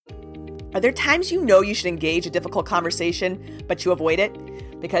Are there times you know you should engage a difficult conversation, but you avoid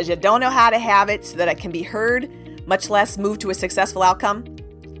it because you don't know how to have it so that it can be heard, much less move to a successful outcome?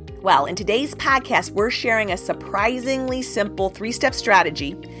 Well, in today's podcast, we're sharing a surprisingly simple 3-step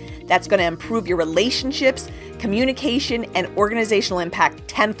strategy that's going to improve your relationships, communication, and organizational impact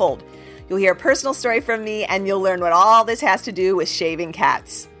tenfold. You'll hear a personal story from me, and you'll learn what all this has to do with shaving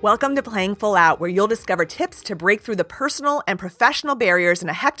cats. Welcome to Playing Full Out, where you'll discover tips to break through the personal and professional barriers in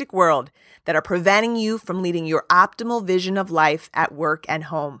a hectic world that are preventing you from leading your optimal vision of life at work and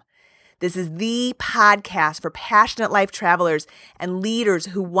home. This is the podcast for passionate life travelers and leaders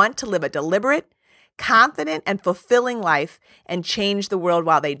who want to live a deliberate, confident, and fulfilling life and change the world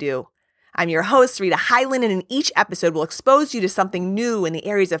while they do. I'm your host, Rita Hyland, and in each episode we'll expose you to something new in the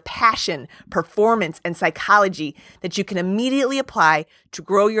areas of passion, performance, and psychology that you can immediately apply to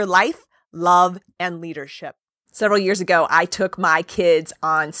grow your life, love, and leadership. Several years ago, I took my kids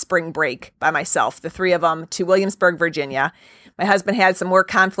on spring break by myself, the 3 of them, to Williamsburg, Virginia. My husband had some work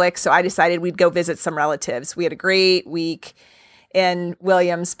conflicts, so I decided we'd go visit some relatives. We had a great week in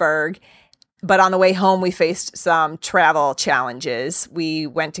Williamsburg. But on the way home, we faced some travel challenges. We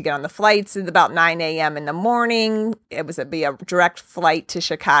went to get on the flights at about 9 a.m. in the morning. It was be a direct flight to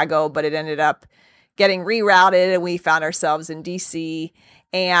Chicago, but it ended up getting rerouted, and we found ourselves in D.C.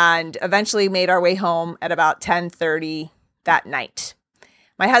 and eventually made our way home at about 10:30 that night.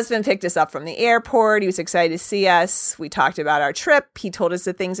 My husband picked us up from the airport. He was excited to see us. We talked about our trip. He told us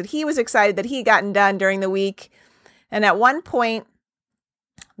the things that he was excited that he had gotten done during the week. And at one point,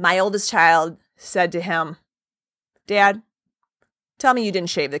 my oldest child said to him, "Dad, tell me you didn't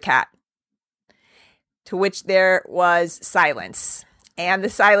shave the cat." To which there was silence. And the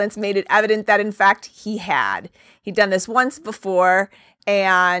silence made it evident that, in fact, he had. He'd done this once before,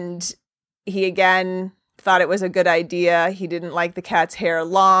 and he again thought it was a good idea. He didn't like the cat's hair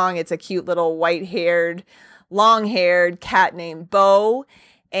long. It's a cute little white-haired, long-haired cat named Bo.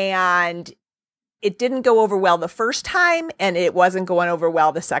 And it didn't go over well the first time, and it wasn't going over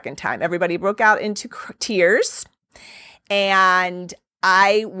well the second time. Everybody broke out into tears, and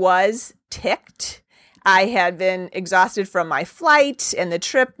I was ticked. I had been exhausted from my flight and the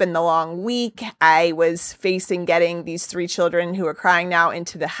trip and the long week. I was facing getting these 3 children who are crying now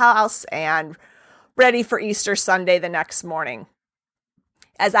into the house and ready for Easter Sunday the next morning.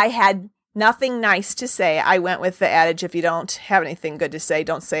 As I had nothing nice to say, I went with the adage, if you don't have anything good to say,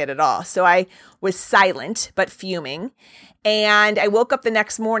 don't say it at all. So I was silent, but fuming. And I woke up the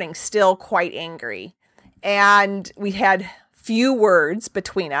next morning still quite angry. And we had few words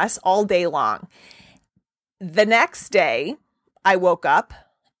between us all day long. The next day, I woke up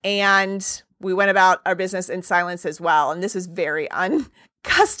and we went about our business in silence as well. And this is very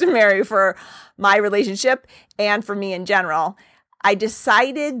uncustomary for my relationship and for me in general. I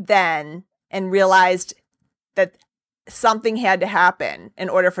decided then and realized that something had to happen in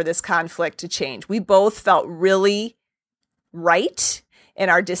order for this conflict to change. We both felt really right in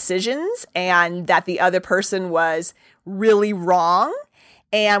our decisions and that the other person was really wrong,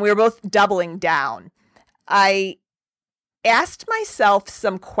 and we were both doubling down. I asked myself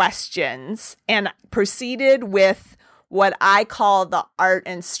some questions and proceeded with what I call the art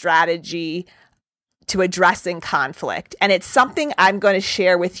and strategy to addressing conflict. And it's something I'm going to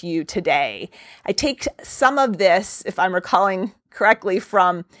share with you today. I take some of this, if I'm recalling correctly,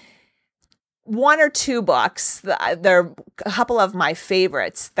 from 1 or 2 books. There are a couple of my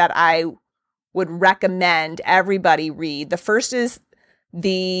favorites that I would recommend everybody read. The first is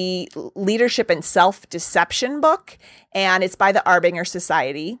the Leadership and Self-Deception book, and it's by the Arbinger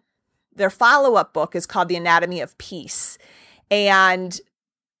Society. Their follow-up book is called The Anatomy of Peace. And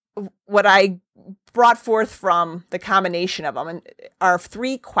what I brought forth from the combination of them are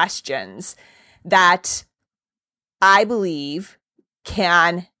 3 questions that I believe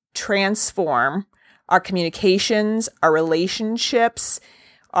can transform our communications, our relationships,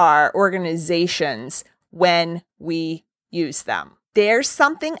 our organizations when we use them. There's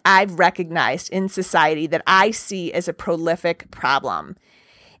something I've recognized in society that I see as a prolific problem,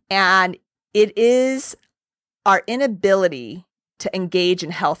 and it is our inability to engage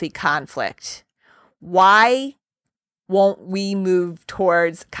in healthy conflict. Why won't we move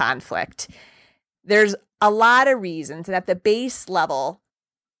towards conflict? There's a lot of reasons, and at the base level,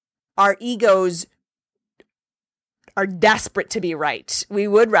 our egos are desperate to be right. We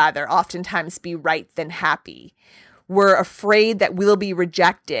would rather oftentimes be right than happy. We're afraid that we'll be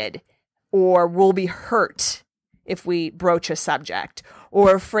rejected or we'll be hurt if we broach a subject,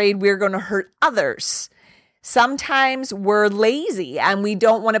 or afraid we're going to hurt others. Sometimes we're lazy and we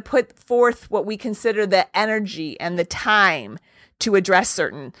don't want to put forth what we consider the energy and the time to address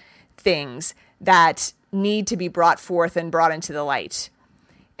certain things that need to be brought forth and brought into the light.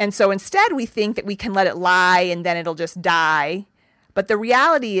 And so instead we think that we can let it lie and then it'll just die. But the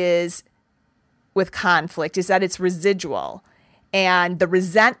reality is with conflict is that it's residual, and the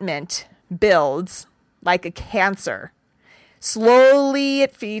resentment builds like a cancer. Slowly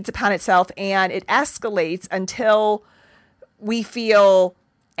it feeds upon itself and it escalates until we feel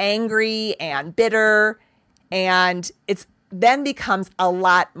angry and bitter, and it's then becomes a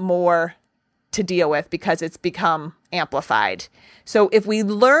lot more to deal with because it's become amplified. So if we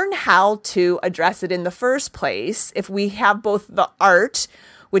learn how to address it in the first place, if we have both the art,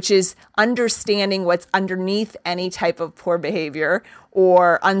 which is understanding what's underneath any type of poor behavior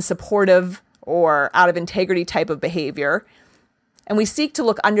or unsupportive or out of integrity type of behavior, and we seek to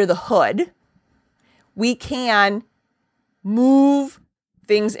look under the hood, we can move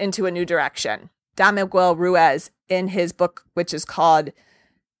things into a new direction. Don Miguel Ruiz, in his book, which is called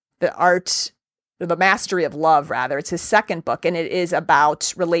The Mastery of Love, rather, it's his second book, and it is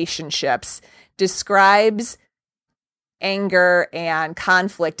about relationships, describes anger and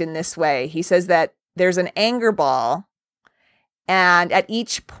conflict in this way. He says that there's an anger ball, and at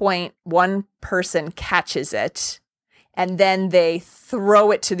each point, one person catches it, and then they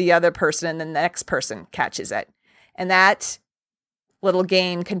throw it to the other person, and then the next person catches it. And that little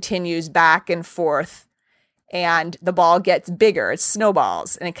game continues back and forth, and the ball gets bigger. It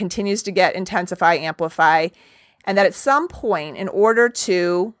snowballs, and it continues to get intensify, amplify, and that at some point, in order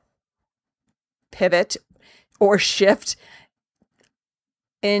to pivot or shift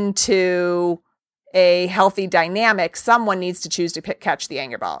into a healthy dynamic, someone needs to choose to catch the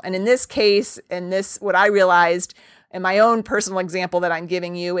anger ball. And in this case, what I realized in my own personal example that I'm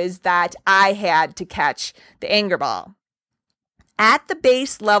giving you is that I had to catch the anger ball. At the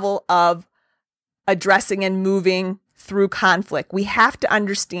base level of addressing and moving through conflict, we have to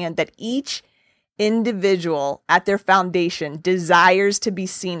understand that each individual at their foundation desires to be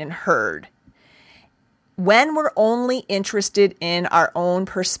seen and heard. When we're only interested in our own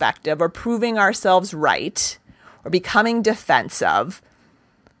perspective or proving ourselves right or becoming defensive,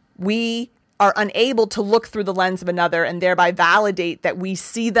 we are unable to look through the lens of another and thereby validate that we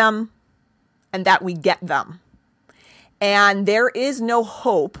see them and that we get them. And there is no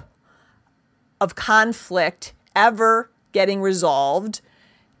hope of conflict ever getting resolved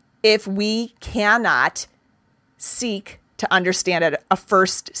if we cannot seek to understand it a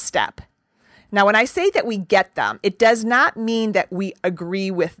first step. Now, when I say that we get them, it does not mean that we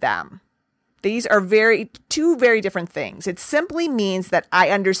agree with them. These are two very different things. It simply means that I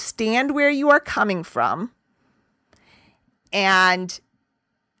understand where you are coming from and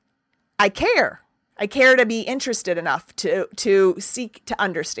I care. I care to be interested enough to seek to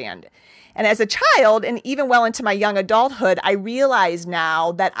understand. And as a child, and even well into my young adulthood, I realize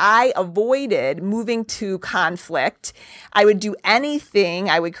now that I avoided moving to conflict. I would do anything.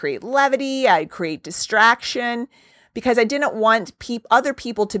 I would create levity. I'd create distraction because I didn't want other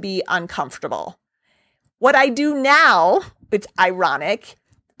people to be uncomfortable. What I do now, it's ironic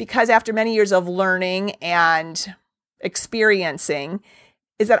because after many years of learning and experiencing,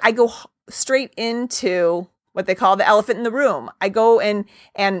 is that I go straight into what they call the elephant in the room. I go and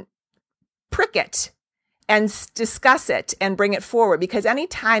prick it and discuss it and bring it forward, because any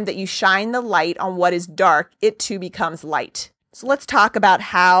time that you shine the light on what is dark, it too becomes light. So let's talk about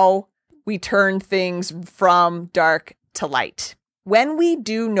how we turn things from dark to light. When we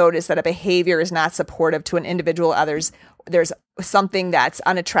do notice that a behavior is not supportive to an individual or others, there's something that's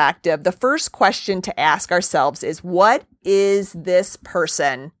unattractive, the first question to ask ourselves is, what is this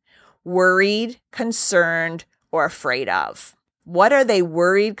person worried, concerned, or afraid of? What are they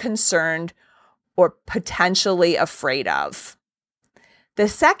worried, concerned, or potentially afraid of? The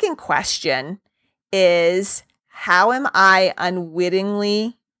second question is, how am I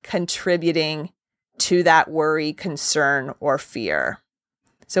unwittingly contributing to that worry, concern, or fear?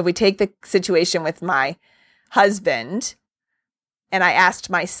 So if we take the situation with my husband, and I asked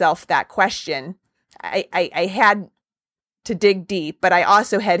myself that question, I had to dig deep, but I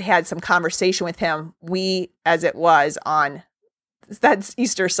also had some conversation with him, as it was on that's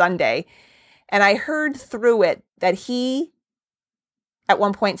Easter Sunday. And I heard through it that he at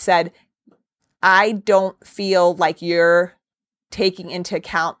one point said, I don't feel like you're taking into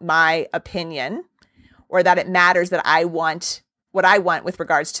account my opinion or that it matters that I want what I want with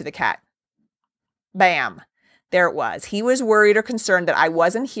regards to the cat. Bam. There it was. He was worried or concerned that I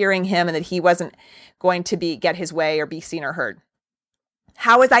wasn't hearing him and that he wasn't going to get his way or be seen or heard.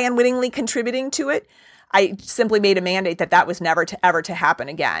 How was I unwittingly contributing to it? I simply made a mandate that was never to ever to happen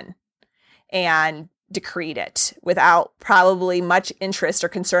again. And decreed it without probably much interest or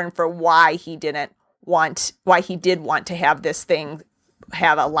concern for why he did want to have this thing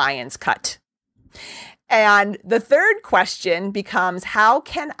have a lion's cut. And the third question becomes, how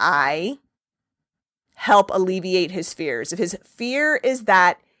can I help alleviate his fears? If his fear is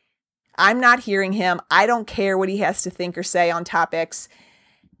that I'm not hearing him, I don't care what he has to think or say on topics,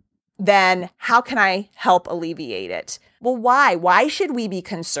 then how can I help alleviate it? Well, why? Why should we be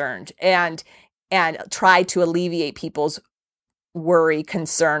concerned and try to alleviate people's worry,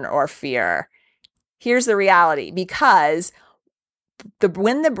 concern, or fear? Here's the reality. Because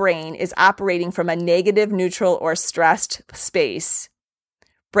when the brain is operating from a negative, neutral, or stressed space,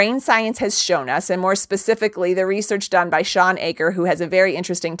 brain science has shown us, and more specifically, the research done by Shawn Achor, who has a very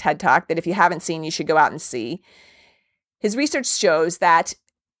interesting TED Talk that if you haven't seen, you should go out and see. His research shows that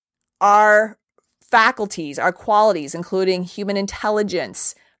our faculties, our qualities, including human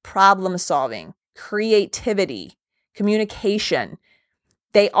intelligence, problem solving, creativity, communication,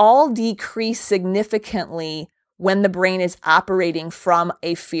 they all decrease significantly when the brain is operating from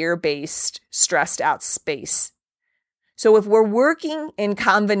a fear-based, stressed out space. So if we're working in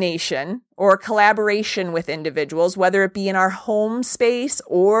combination or collaboration with individuals, whether it be in our home space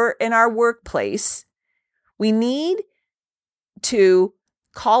or in our workplace, we need to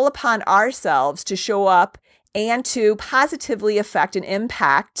call upon ourselves to show up and to positively affect and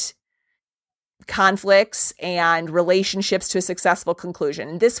impact conflicts and relationships to a successful conclusion.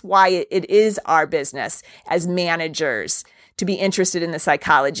 And this is why it is our business as managers to be interested in the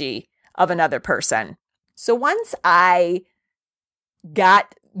psychology of another person. So once I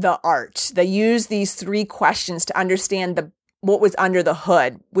got the art, they used these 3 questions to understand what was under the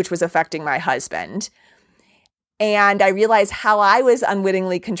hood, which was affecting my husband. And I realized how I was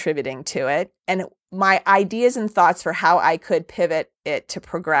unwittingly contributing to it and my ideas and thoughts for how I could pivot it to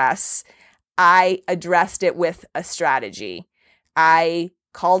progress. I addressed it with a strategy. I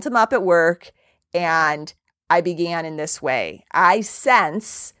called him up at work and I began in this way. I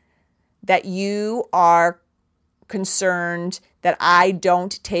sense that you are concerned that I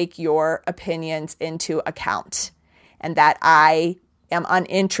don't take your opinions into account and that I am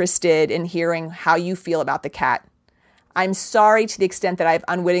uninterested in hearing how you feel about the cat. I'm sorry to the extent that I've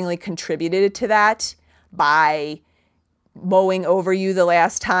unwittingly contributed to that by mowing over you the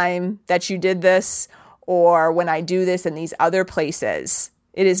last time that you did this, or when I do this in these other places.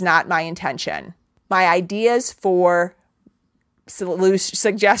 It is not my intention. My ideas for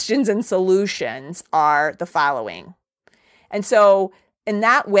suggestions and solutions are the following. And so in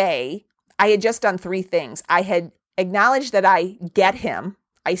that way, I had just done 3 things. I had acknowledged that I get him.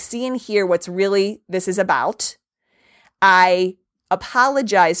 I see and hear what's really this is about. I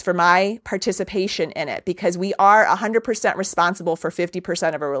apologize for my participation in it because we are 100% responsible for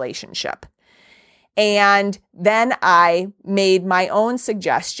 50% of a relationship. And then I made my own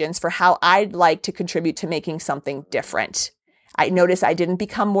suggestions for how I'd like to contribute to making something different. I noticed I didn't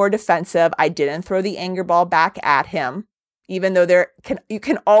become more defensive. I didn't throw the anger ball back at him, even though you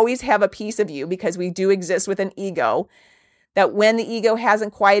can always have a piece of you, because we do exist with an ego, that when the ego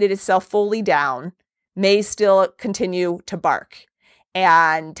hasn't quieted itself fully down, may still continue to bark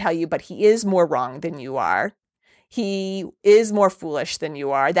and tell you, but he is more wrong than you are. He is more foolish than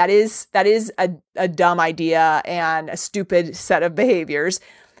you are. That is a dumb idea and a stupid set of behaviors.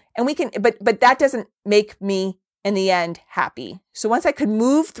 And we can, but that doesn't make me in the end happy. So once I could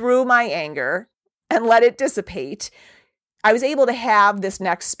move through my anger and let it dissipate, I was able to have this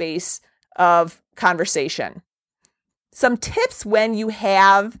next space of conversation. Some tips when you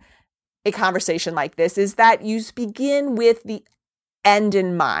have a conversation like this is that you begin with the end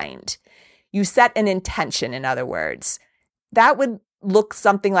in mind. You set an intention, in other words. That would look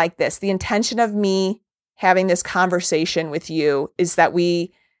something like this. The intention of me having this conversation with you is that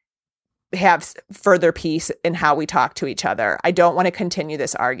we have further peace in how we talk to each other. I don't want to continue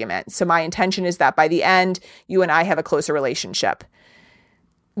this argument. So my intention is that by the end, you and I have a closer relationship.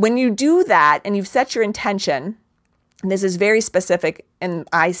 When you do that and you've set your intention, and this is very specific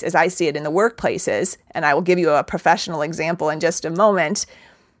as I see it in the workplaces, and I will give you a professional example in just a moment.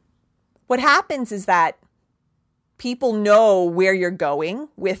 What happens is that people know where you're going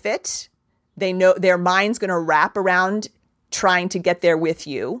with it. They know their mind's going to wrap around trying to get there with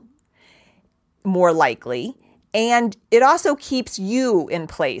you, more likely. And it also keeps you in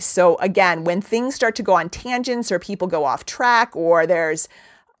place. So again, when things start to go on tangents or people go off track or there's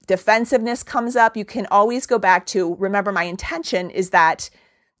defensiveness comes up, you can always go back to, remember, my intention is that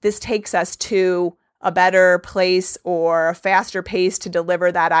this takes us to a better place or a faster pace to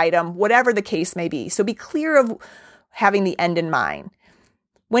deliver that item, whatever the case may be. So be clear of having the end in mind.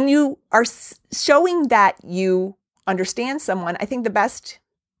 When you are showing that you understand someone, I think the best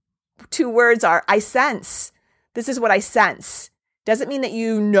 2 words are, I sense. This is what I sense. Doesn't mean that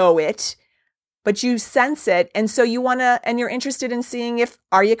you know it, but you sense it. And so you're interested in seeing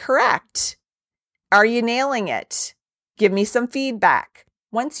are you correct? Are you nailing it? Give me some feedback.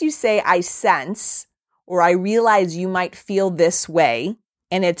 Once you say, I sense, or I realize you might feel this way,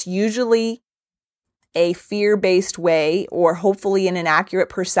 and it's usually a fear-based way, or hopefully an inaccurate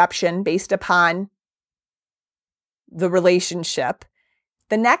perception based upon the relationship,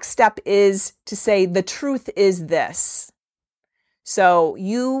 the next step is to say, the truth is this. So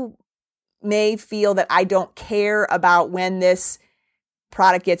you may feel that I don't care about when this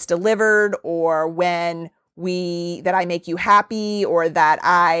product gets delivered, or that I make you happy, or that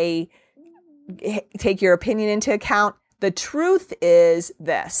I take your opinion into account. The truth is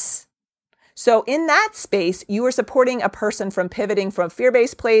this. So in that space, you are supporting a person from pivoting from a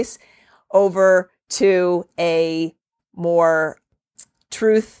fear-based place over to a more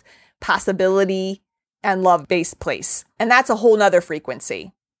truth, possibility, and love-based place. And that's a whole nother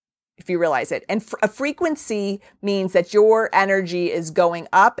frequency, if you realize it. And a frequency means that your energy is going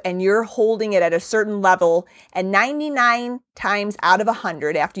up and you're holding it at a certain level. And 99 times out of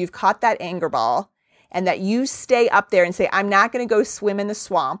 100, after you've caught that anger ball, and that you stay up there and say, I'm not going to go swim in the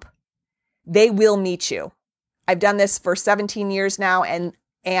swamp, they will meet you. I've done this for 17 years now, and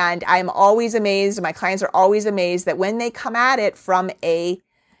I'm always amazed, my clients are always amazed that when they come at it from a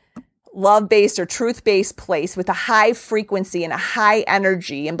love-based or truth-based place with a high frequency and a high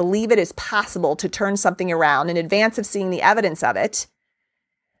energy, and believe it is possible to turn something around in advance of seeing the evidence of it,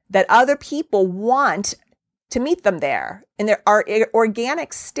 that other people want to meet them there. In our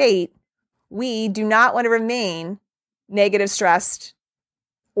organic state, we do not want to remain negative, stressed,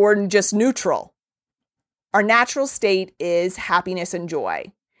 or just neutral. Our natural state is happiness and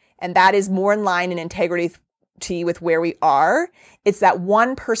joy. And that is more in line and integrity with where we are. It's that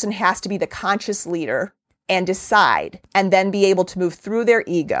one person has to be the conscious leader and decide, and then be able to move through their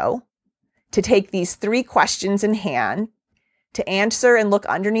ego to take these 3 questions in hand, to answer and look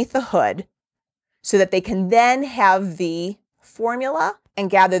underneath the hood, so that they can then have the formula and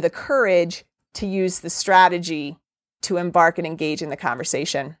gather the courage to use the strategy to embark and engage in the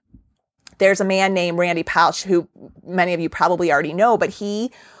conversation. There's a man named Randy Pausch, who many of you probably already know, but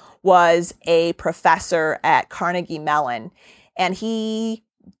he was a professor at Carnegie Mellon, and he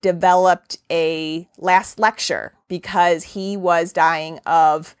developed a last lecture because he was dying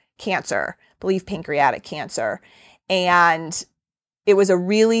of cancer, I believe pancreatic cancer. And it was a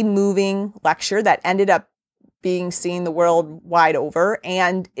really moving lecture that ended up being seen the world wide over,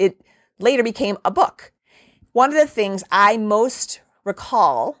 and it later became a book. One of the things I most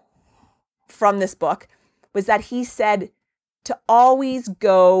recall from this book was that he said to always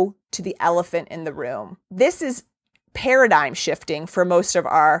go to the elephant in the room. This is paradigm shifting for most of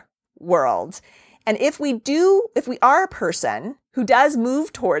our world. And if we are a person who does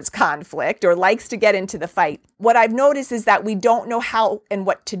move towards conflict or likes to get into the fight, what I've noticed is that we don't know how and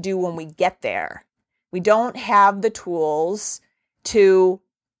what to do when we get there. We don't have the tools to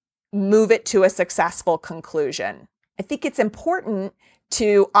move it to a successful conclusion. I think it's important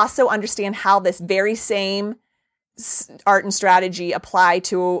to also understand how this very same art and strategy apply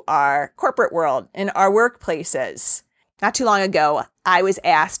to our corporate world, in our workplaces. Not too long ago, I was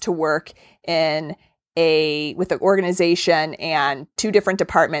asked to work with an organization and 2 different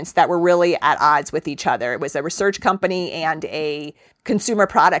departments that were really at odds with each other. It was a research company and a consumer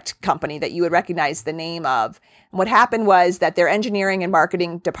product company that you would recognize the name of. And what happened was that their engineering and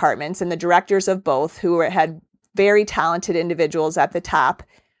marketing departments and the directors of both, who had very talented individuals at the top,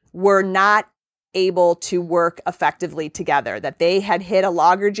 were not able to work effectively together, that they had hit a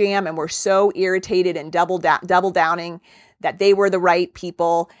loggerjam and were so irritated and double downing that they were the right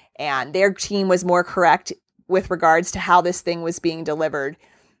people and their team was more correct with regards to how this thing was being delivered,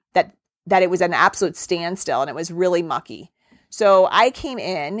 that it was an absolute standstill and it was really mucky. So I came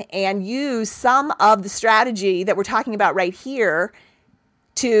in and used some of the strategy that we're talking about right here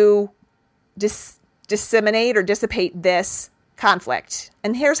to disseminate or dissipate this conflict.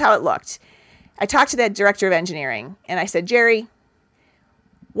 And here's how it looked. I talked to the director of engineering and I said, Jerry,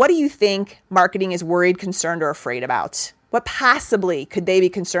 what do you think marketing is worried, concerned, or afraid about? What possibly could they be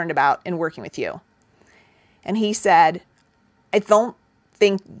concerned about in working with you? And he said, I don't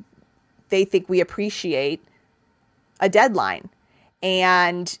think they think we appreciate a deadline.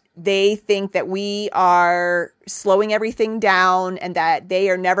 And they think that we are slowing everything down and that they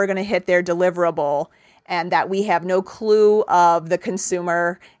are never going to hit their deliverable and that we have no clue of the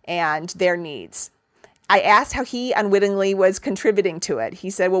consumer and their needs. I asked how he unwittingly was contributing to it. He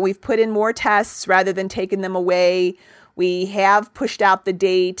said, well, we've put in more tests rather than taking them away. We have pushed out the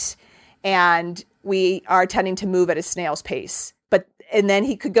date and we are tending to move at a snail's pace. And then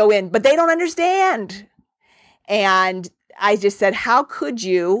he could go in, but they don't understand. And I just said, how could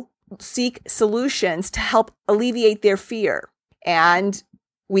you seek solutions to help alleviate their fear? And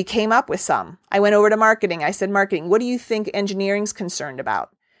we came up with some. I went over to marketing. I said, marketing, what do you think engineering's concerned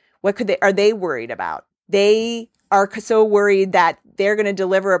about? Are they worried about? They are so worried that they're going to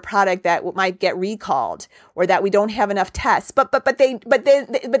deliver a product that might get recalled or that we don't have enough tests. But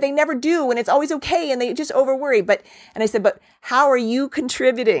they never do, and it's always okay, and they just over worry. And I said, but how are you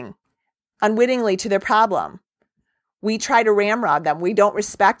contributing unwittingly to their problem? We try to ramrod them. We don't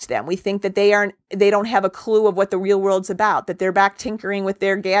respect them. We think that they don't have a clue of what the real world's about, that they're back tinkering with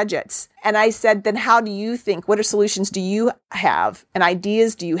their gadgets. And I said, then how do you think? What solutions do you have and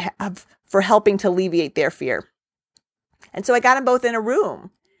ideas do you have for helping to alleviate their fear? And so I got them both in a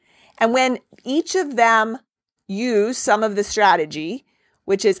room. And when each of them use some of the strategy,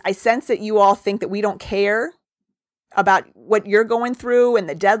 which is I sense that you all think that we don't care about what you're going through and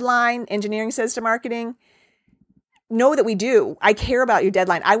the deadline, engineering says to marketing, know that we do. I care about your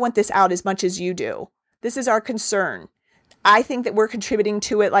deadline. I want this out as much as you do. This is our concern. I think that we're contributing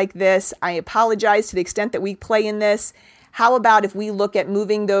to it like this. I apologize to the extent that we play in this. How about if we look at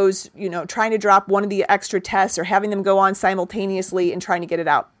moving those, trying to drop one of the extra tests or having them go on simultaneously and trying to get it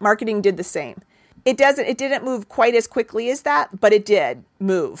out? Marketing did the same. It didn't move quite as quickly as that, but it did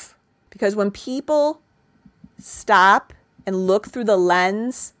move. Because when people stop and look through the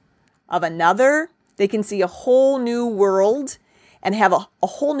lens of another, they can see a whole new world and have a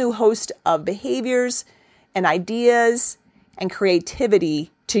whole new host of behaviors and ideas and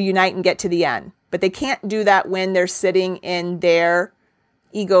creativity to unite and get to the end. But they can't do that when they're sitting in their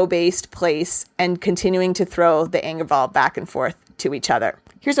ego-based place and continuing to throw the anger ball back and forth to each other.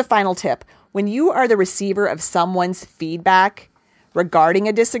 Here's a final tip. When you are the receiver of someone's feedback regarding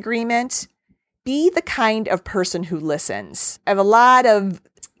a disagreement, be the kind of person who listens. I have a lot of,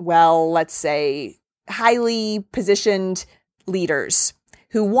 let's say, highly positioned leaders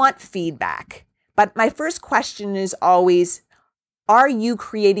who want feedback. But my first question is always, are you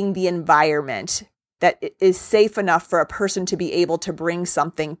creating the environment that is safe enough for a person to be able to bring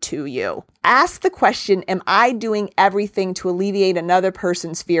something to you? Ask the question, am I doing everything to alleviate another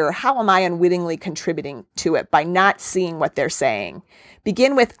person's fear? Or how am I unwittingly contributing to it by not seeing what they're saying?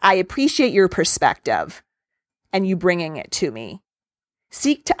 Begin with, I appreciate your perspective and you bringing it to me.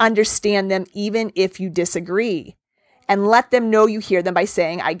 Seek to understand them even if you disagree, and let them know you hear them by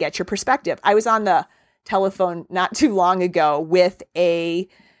saying, I get your perspective. I was on the telephone not too long ago with a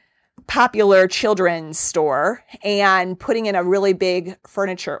popular children's store and putting in a really big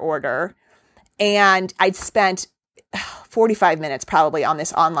furniture order. And I'd spent 45 minutes probably on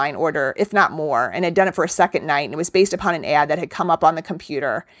this online order, if not more. And I'd done it for a second night. And it was based upon an ad that had come up on the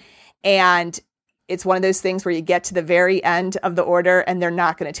computer. And it's one of those things where you get to the very end of the order and they're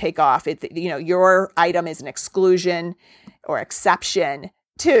not going to take off. Your item is an exclusion or exception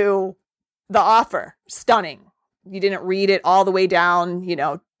to the offer. Stunning. You didn't read it all the way down,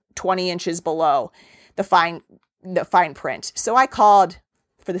 20 inches below the fine print. So I called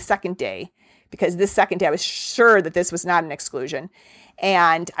for the second day because this second day I was sure that this was not an exclusion.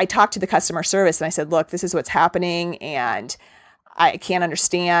 And I talked to the customer service and I said, look, this is what's happening. And I can't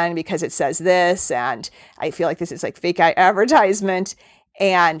understand because it says this, and I feel like this is like fake advertisement.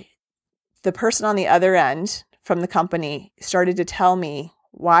 And the person on the other end from the company started to tell me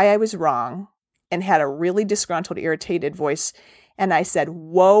why I was wrong and had a really disgruntled, irritated voice. And I said,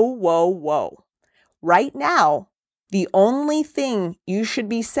 whoa, whoa, whoa. Right now, the only thing you should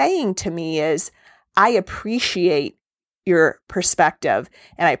be saying to me is, I appreciate your perspective,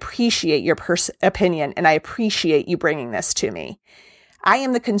 and I appreciate your opinion, and I appreciate you bringing this to me. I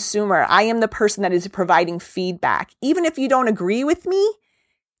am the consumer. I am the person that is providing feedback. Even if you don't agree with me,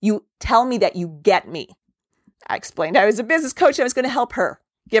 you tell me that you get me. I explained I was a business coach and I was going to help her,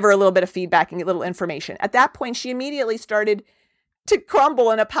 give her a little bit of feedback and get a little information. At that point, she immediately started to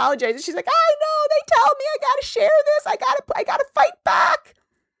crumble and apologize. And she's like, I know, they tell me I got to share this. I got to fight back.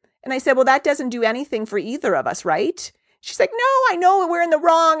 And I said, well, that doesn't do anything for either of us, right? She's like, no, I know we're in the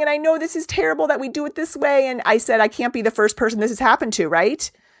wrong. And I know this is terrible that we do it this way. And I said, I can't be the first person this has happened to, right?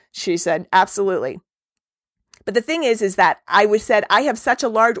 She said, absolutely. But the thing is that I have such a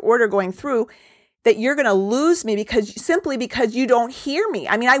large order going through that you're going to lose me because you don't hear me.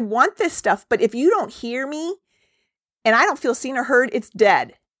 I mean, I want this stuff, but if you don't hear me and I don't feel seen or heard, it's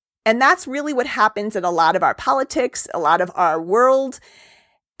dead. And that's really what happens in a lot of our politics, a lot of our world.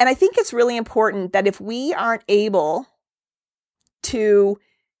 And I think it's really important that if we aren't able to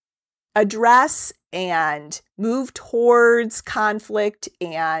address and move towards conflict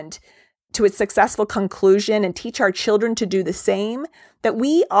and to its successful conclusion and teach our children to do the same, that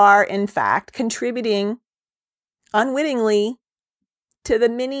we are, in fact, contributing unwittingly to the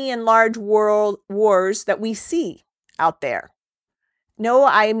many and large world wars that we see out there. No,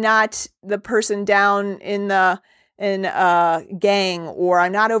 I'm not the person down in a gang, or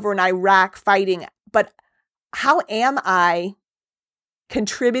I'm not over in Iraq fighting, but how am I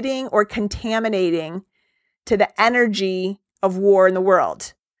contributing or contaminating to the energy of war in the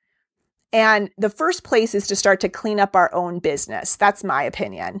world? And the first place is to start to clean up our own business. That's my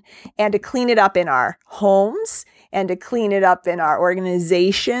opinion. And to clean it up in our homes and to clean it up in our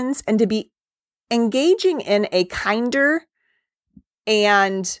organizations and to be engaging in a kinder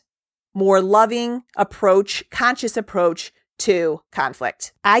and more loving approach, conscious approach to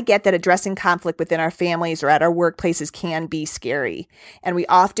conflict. I get that addressing conflict within our families or at our workplaces can be scary, and we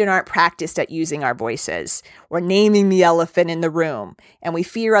often aren't practiced at using our voices or naming the elephant in the room, and we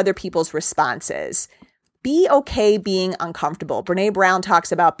fear other people's responses. Be okay being uncomfortable. Brené Brown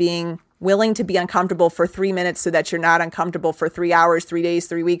talks about being willing to be uncomfortable for 3 minutes so that you're not uncomfortable for 3 hours, 3 days,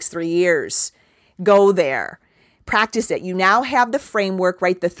 3 weeks, 3 years. Go there. Practice it. You now have the framework.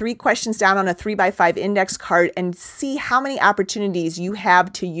 Write the 3 questions down on a 3x5 index card and see how many opportunities you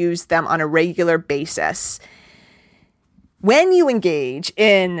have to use them on a regular basis. When you engage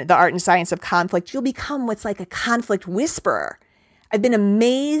in the art and science of conflict, you'll become what's like a conflict whisperer. I've been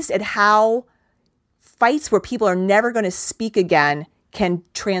amazed at how fights where people are never going to speak again can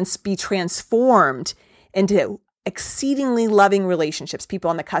be transformed into exceedingly loving relationships.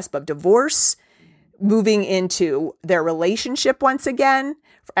 People on the cusp of divorce, moving into their relationship once again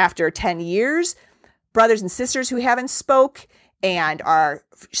after 10 years, brothers and sisters who haven't spoke and are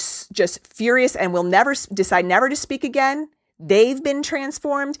just furious and will never decide never to speak again. They've been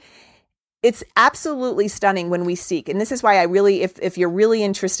transformed. It's absolutely stunning when we seek. And this is why I really, if you're really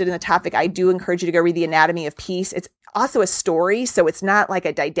interested in the topic, I do encourage you to go read The Anatomy of Peace. It's also a story, so it's not like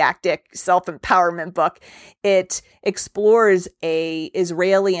a didactic self-empowerment book. It explores a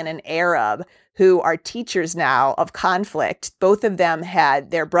Israeli and an Arab who are teachers now of conflict. Both of them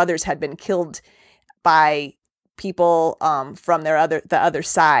their brothers had been killed by people from the other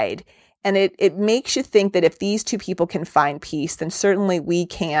side. And it makes you think that if these two people can find peace, then certainly we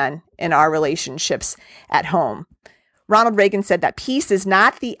can in our relationships at home. Ronald Reagan said that peace is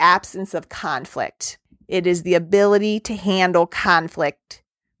not the absence of conflict. It is the ability to handle conflict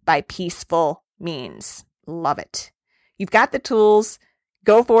by peaceful means. Love it. You've got the tools.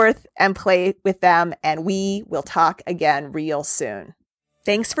 Go forth and play with them, and we will talk again real soon.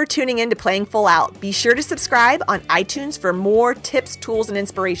 Thanks for tuning in to Playing Full Out. Be sure to subscribe on iTunes for more tips, tools, and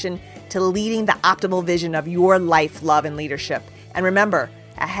inspiration to leading the optimal vision of your life, love, and leadership. And remember,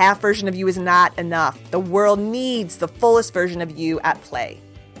 a half version of you is not enough. The world needs the fullest version of you at play.